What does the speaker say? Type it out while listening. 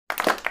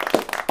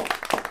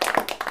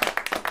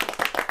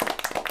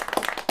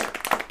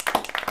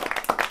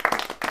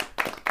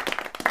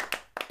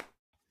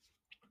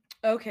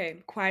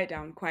Okay, quiet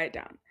down, quiet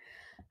down.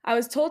 I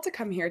was told to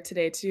come here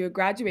today to do a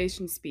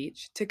graduation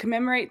speech to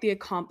commemorate the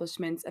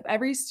accomplishments of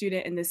every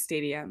student in this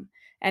stadium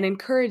and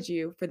encourage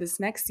you for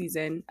this next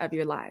season of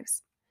your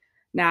lives.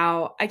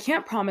 Now, I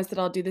can't promise that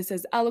I'll do this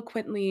as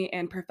eloquently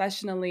and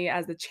professionally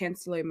as the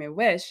Chancellor may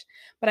wish,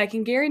 but I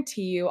can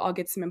guarantee you I'll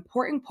get some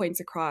important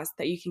points across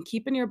that you can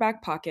keep in your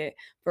back pocket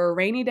for a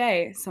rainy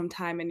day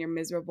sometime in your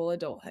miserable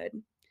adulthood.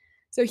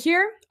 So,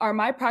 here are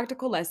my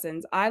practical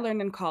lessons I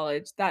learned in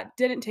college that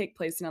didn't take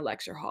place in a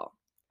lecture hall.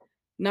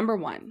 Number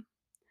one,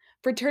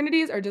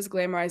 fraternities are just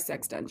glamorized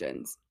sex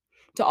dungeons.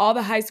 To all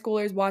the high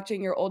schoolers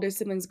watching your older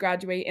siblings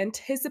graduate,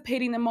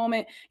 anticipating the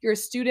moment you're a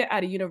student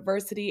at a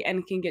university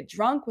and can get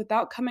drunk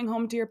without coming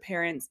home to your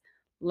parents,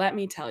 let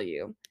me tell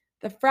you,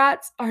 the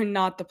frats are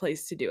not the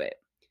place to do it.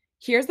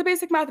 Here's the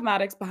basic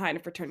mathematics behind a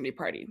fraternity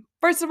party.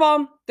 First of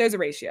all, there's a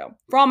ratio.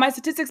 For all my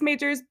statistics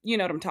majors, you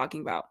know what I'm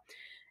talking about.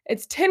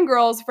 It's 10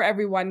 girls for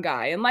every one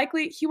guy, and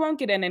likely he won't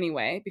get in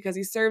anyway because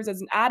he serves as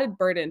an added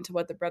burden to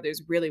what the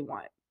brothers really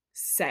want: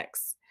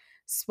 sex.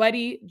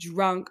 Sweaty,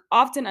 drunk,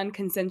 often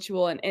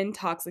unconsensual, and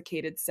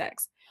intoxicated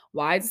sex.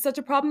 Why is this such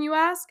a problem, you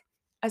ask?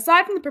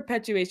 Aside from the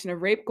perpetuation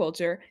of rape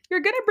culture, you're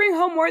gonna bring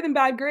home more than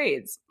bad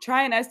grades.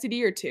 Try an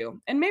STD or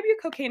two, and maybe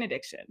a cocaine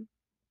addiction.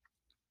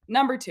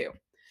 Number two,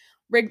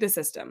 rig the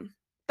system.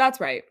 That's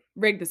right,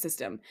 rig the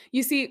system.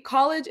 You see,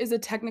 college is a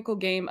technical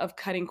game of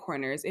cutting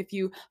corners. If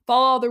you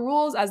follow all the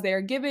rules as they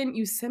are given,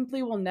 you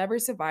simply will never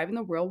survive in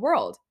the real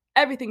world.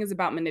 Everything is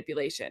about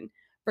manipulation.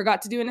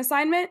 Forgot to do an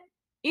assignment?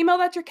 Email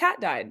that your cat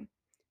died.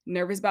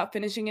 Nervous about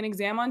finishing an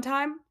exam on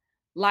time?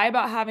 Lie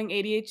about having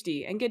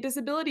ADHD and get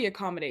disability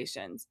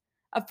accommodations.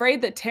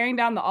 Afraid that tearing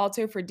down the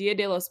altar for Dia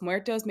de los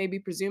Muertos may be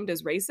presumed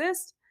as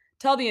racist?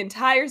 Tell the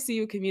entire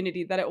CU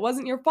community that it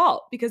wasn't your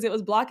fault because it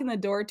was blocking the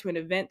door to an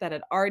event that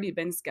had already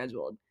been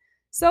scheduled.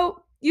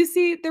 So, you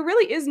see, there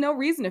really is no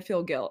reason to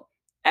feel guilt.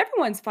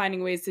 Everyone's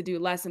finding ways to do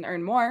less and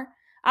earn more.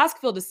 Ask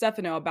Phil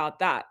DeStefano about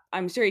that.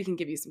 I'm sure he can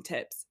give you some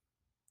tips.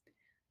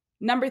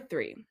 Number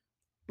three,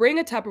 bring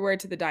a Tupperware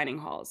to the dining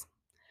halls.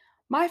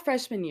 My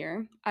freshman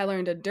year, I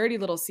learned a dirty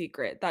little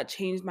secret that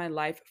changed my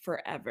life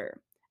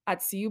forever.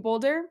 At CU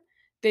Boulder,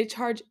 they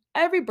charge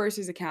every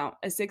bursar's account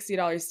a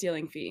 $60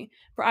 stealing fee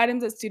for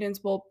items that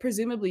students will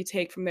presumably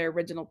take from their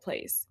original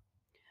place.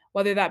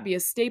 Whether that be a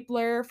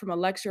stapler from a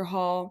lecture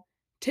hall,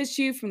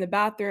 tissue from the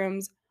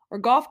bathrooms, or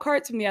golf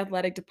carts from the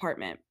athletic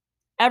department.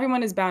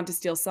 Everyone is bound to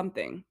steal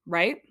something,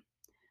 right?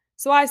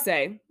 So I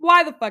say,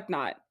 why the fuck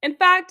not? In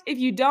fact, if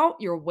you don't,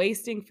 you're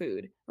wasting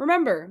food.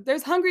 Remember,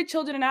 there's hungry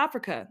children in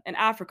Africa, and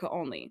Africa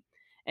only.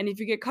 And if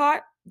you get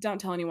caught, don't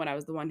tell anyone I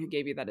was the one who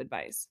gave you that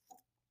advice.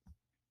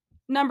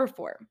 Number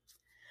four,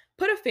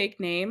 put a fake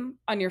name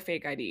on your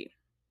fake ID.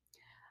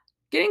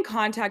 Getting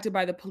contacted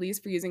by the police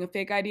for using a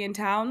fake ID in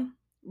town?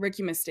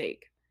 Rookie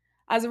mistake.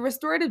 As a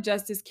restorative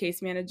justice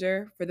case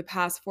manager for the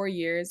past 4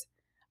 years,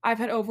 I've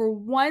had over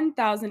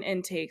 1,000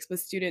 intakes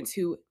with students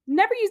who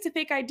never used a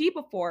fake ID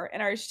before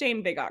and are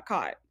ashamed they got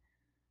caught.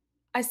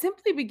 I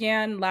simply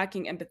began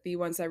lacking empathy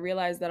once I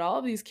realized that all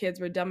of these kids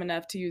were dumb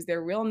enough to use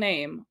their real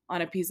name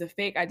on a piece of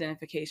fake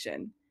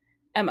identification.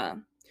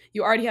 Emma,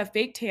 you already have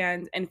fake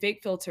tans and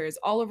fake filters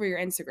all over your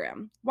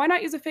Instagram. Why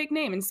not use a fake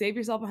name and save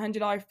yourself a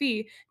 $100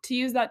 fee to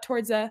use that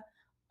towards do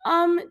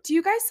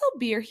you guys sell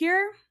beer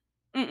here?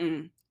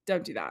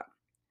 Don't do that.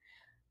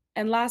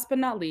 And last but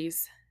not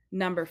least,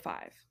 number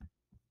five,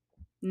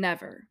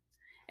 never,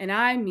 and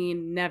I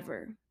mean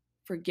never,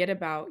 forget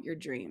about your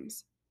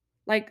dreams.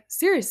 Like,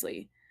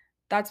 seriously,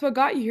 that's what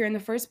got you here in the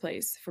first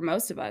place for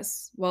most of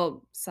us.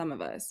 Well, some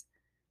of us.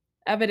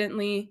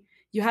 Evidently,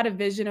 you had a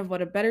vision of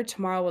what a better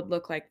tomorrow would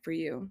look like for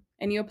you,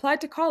 and you applied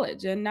to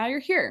college, and now you're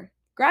here,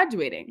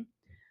 graduating.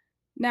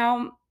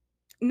 Now,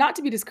 not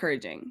to be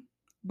discouraging,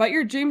 but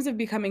your dreams of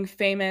becoming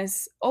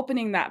famous,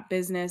 opening that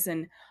business,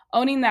 and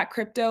owning that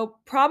crypto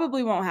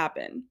probably won't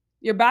happen.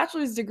 Your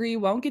bachelor's degree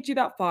won't get you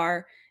that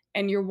far,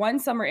 and your one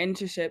summer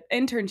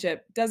internship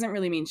doesn't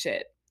really mean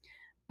shit.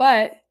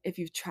 But if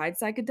you've tried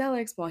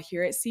psychedelics while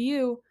here at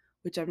CU,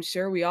 which I'm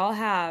sure we all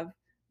have,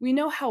 we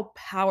know how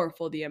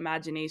powerful the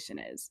imagination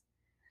is.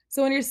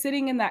 So when you're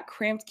sitting in that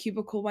cramped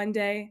cubicle one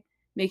day,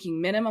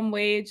 making minimum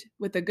wage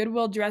with a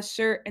Goodwill dress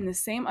shirt and the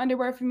same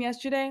underwear from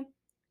yesterday,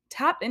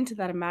 tap into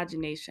that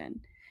imagination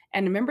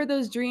and remember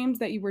those dreams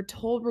that you were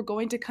told were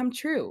going to come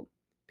true,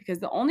 because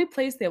the only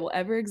place they will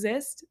ever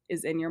exist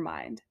is in your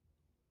mind.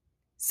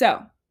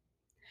 So,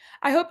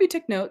 I hope you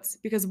took notes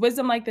because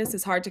wisdom like this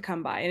is hard to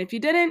come by. And if you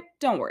didn't,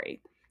 don't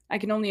worry. I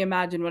can only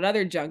imagine what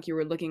other junk you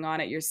were looking at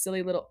on your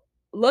silly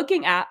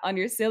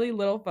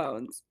little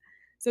phones.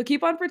 So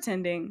keep on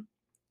pretending,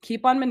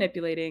 keep on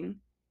manipulating,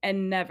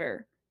 and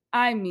never,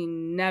 I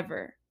mean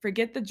never,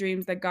 forget the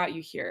dreams that got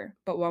you here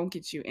but won't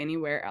get you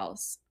anywhere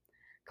else.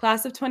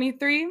 Class of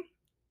 23,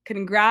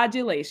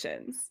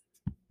 congratulations.